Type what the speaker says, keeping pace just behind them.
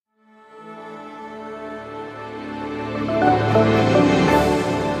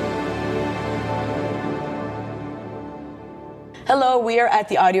we are at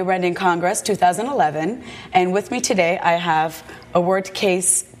the Audio Branding Congress 2011, and with me today I have award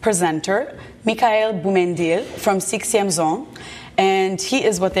case presenter Michaël Boumendil from 6e Zone, and he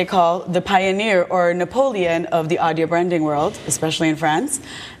is what they call the pioneer or Napoleon of the audio branding world, especially in France.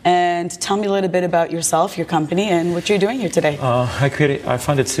 And tell me a little bit about yourself, your company, and what you're doing here today. I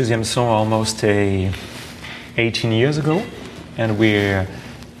founded 6e Zone almost 18 years ago, and we're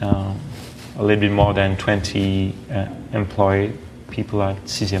a little bit more than 20 employed people at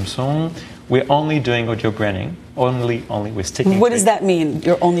 6e Zone. We're only doing audio branding. We're sticking. What does that mean?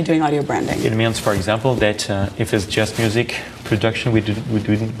 You're only doing audio branding? It means, for example, that if it's just music production, we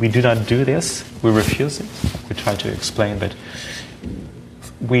do not do this. We refuse it. We try to explain, but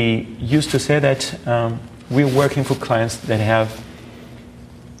we used to say that we're working for clients that have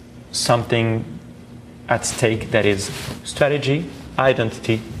something at stake that is strategy,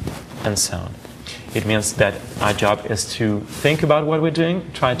 identity, and sound. It means that our job is to think about what we're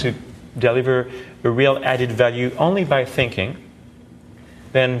doing, try to deliver a real added value only by thinking,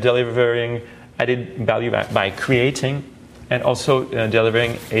 then delivering added value by creating, and also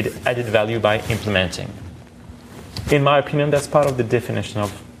delivering added value by implementing. In my opinion, that's part of the definition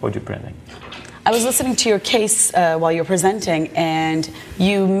of audio branding. I was listening to your case while you were presenting, and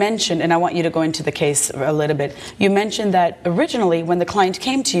you mentioned, and I want you to go into the case a little bit, you mentioned that originally when the client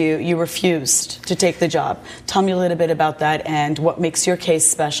came to you, you refused to take the job. Tell me a little bit about that and what makes your case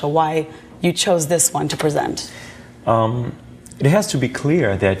special, why you chose this one to present. It has to be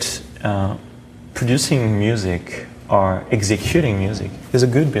clear that producing music or executing music is a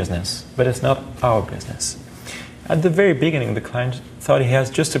good business, but it's not our business. At the very beginning, the client thought he has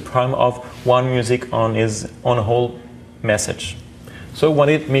just a problem of one music on his own whole message. So he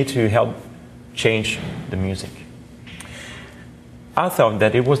wanted me to help change the music. I thought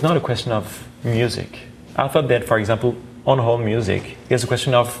that it was not a question of music. I thought that, for example, on whole music is a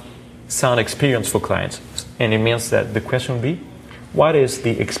question of sound experience for clients. And it means that the question would be, what is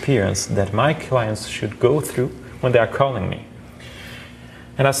the experience that my clients should go through when they are calling me?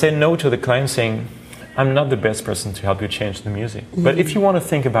 And I said no to the client, saying, I'm not the best person to help you change the music. Mm-hmm. But if you want to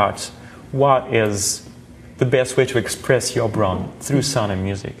think about what is the best way to express your brand through sound and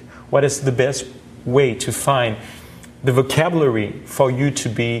music, what is the best way to find the vocabulary for you to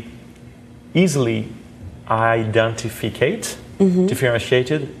be easily differentiated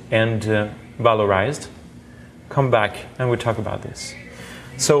and valorized, come back and we'll talk about this.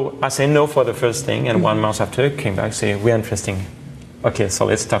 So I say no for the first thing, and 1 month after came back, say, we're interested. Okay, so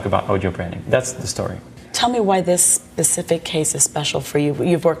let's talk about audio branding. That's the story. Tell me why this specific case is special for you.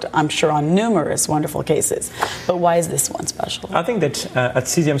 You've worked, I'm sure, on numerous wonderful cases, but why is this one special? I think that at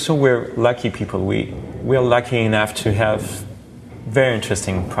 6e Zone we're lucky people. We're lucky enough to have very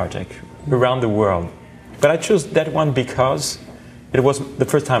interesting projects around the world. But I chose that one because it was the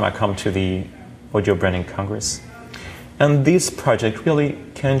first time I come to the Audio Branding Congress. And this project really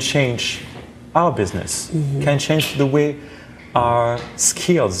can change our business, can change the way our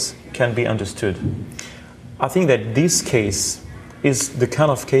skills can be understood. I think that this case is the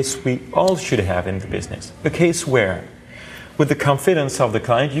kind of case we all should have in the business. A case where, with the confidence of the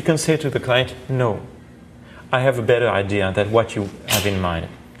client, you can say to the client, no, I have a better idea than what you have in mind.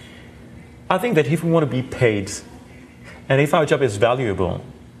 I think that if we want to be paid, and if our job is valuable,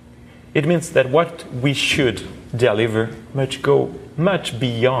 it means that what we should deliver must go much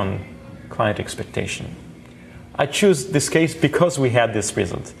beyond client expectation. I choose this case because we had this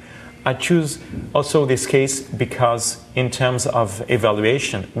result. I choose also this case because in terms of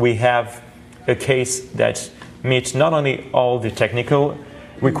evaluation, we have a case that meets not only all the technical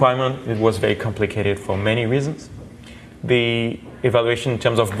requirements, it was very complicated for many reasons. The evaluation in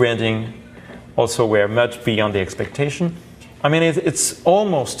terms of branding also were much beyond the expectation. I mean, it's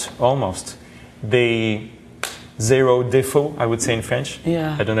almost the zero défaut, I would say in French.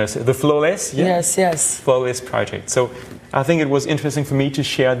 Yeah. I don't know, the flawless? Yeah? Yes. Flawless project. So I think it was interesting for me to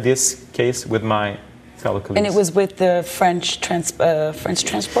share this case with my fellow colleagues. And it was with the French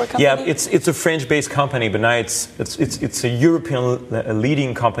transport company? Yeah, it's a French-based company, but now it's a European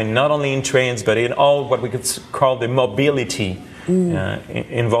leading company, not only in trains, but in all what we could call the mobility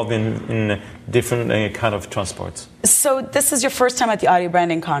involved in different kind of transports. So this is your first time at the Audio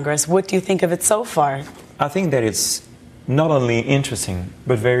Branding Congress. What do you think of it so far? I think that it's not only interesting,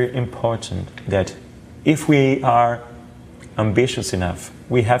 but very important that if we are ambitious enough,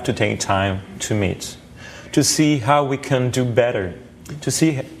 we have to take time to meet, to see how we can do better, to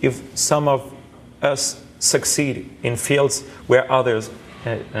see if some of us succeed in fields where others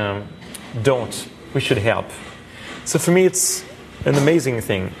don't. We should help. So for me, it's an amazing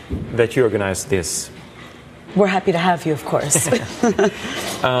thing that you organize this. We're happy to have you, of course.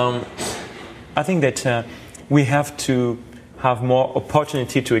 I think that we have to have more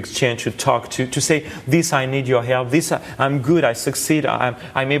opportunity to exchange, to talk, to say, this, I need your help, this, I'm good, I succeed,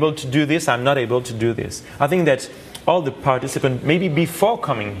 I'm able to do this, I'm not able to do this. I think that all the participants, maybe before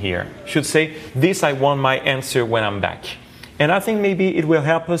coming here, should say, this, I want my answer when I'm back. And I think maybe it will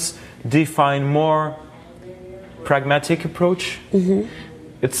help us define more pragmatic approach. Mm-hmm.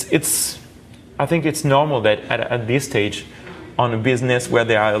 I think it's normal that at this stage, on a business where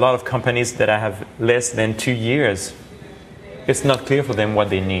there are a lot of companies that have less than 2 years, it's not clear for them what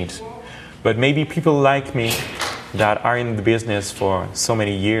they need. But maybe people like me that are in the business for so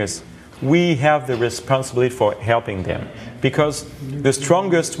many years, we have the responsibility for helping them. Because the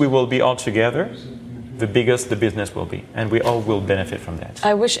strongest we will be all together, the biggest the business will be, and we all will benefit from that.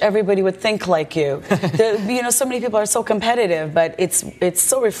 I wish everybody would think like you. So many people are so competitive, but it's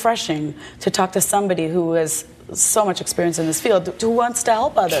so refreshing to talk to somebody who has so much experience in this field, who wants to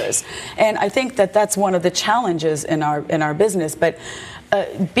help others. And I think that that's one of the challenges in our business. But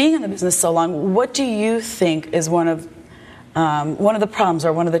being in the business so long, what do you think is one of the problems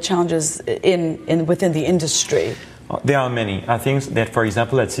or one of the challenges within the industry? There are many. I think that, for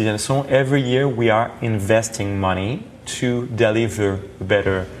example, at CGM, every year we are investing money to deliver a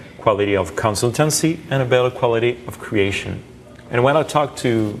better quality of consultancy and a better quality of creation. And when I talk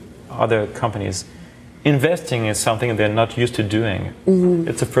to other companies, investing is something they're not used to doing. Mm-hmm.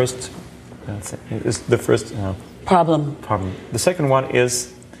 It's the first problem. The second one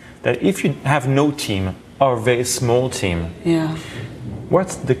is that if you have no team or a very small team,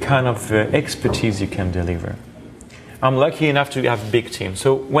 what's the kind of expertise you can deliver? I'm lucky enough to have a big team.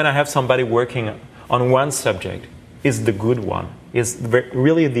 So when I have somebody working on one subject, is the good one, is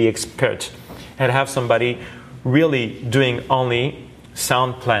really the expert, and have somebody really doing only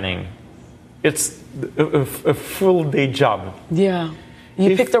sound planning, it's a full day job. Yeah,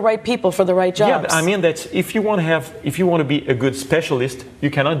 you pick the right people for the right jobs. Yeah, I mean that if you want to be a good specialist, you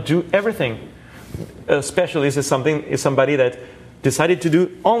cannot do everything. A specialist is somebody that decided to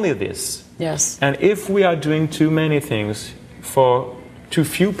do only this. Yes. And if we are doing too many things for too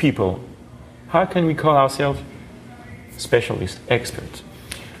few people, how can we call ourselves specialists, experts?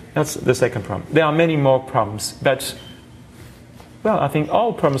 That's the second problem. There are many more problems, but I think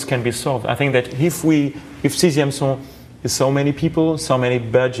all problems can be solved. I think that if CGM is so many people, so many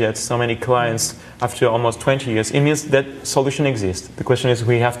budgets, so many clients after almost 20 years, it means that solution exists. The question is,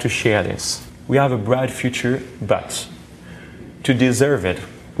 we have to share this. We have a bright future, but to deserve it,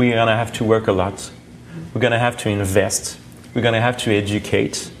 we're going to have to work a lot. We're going to have to invest. We're going to have to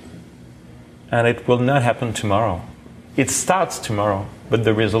educate. And it will not happen tomorrow. It starts tomorrow, but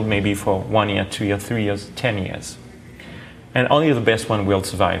the result may be for 1 year, 2 years, 3 years, 10 years. And only the best one will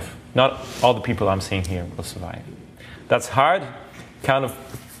survive. Not all the people I'm seeing here will survive. That's hard.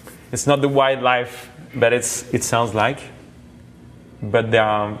 It's not the wildlife, but it sounds like. But there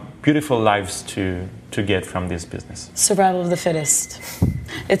are beautiful lives to get from this business. Survival of the fittest.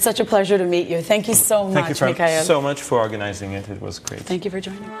 It's such a pleasure to meet you. Thank you so much, Michaël. Thank you so much for organizing it. It was great. Thank you for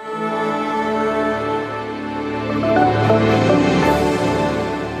joining me.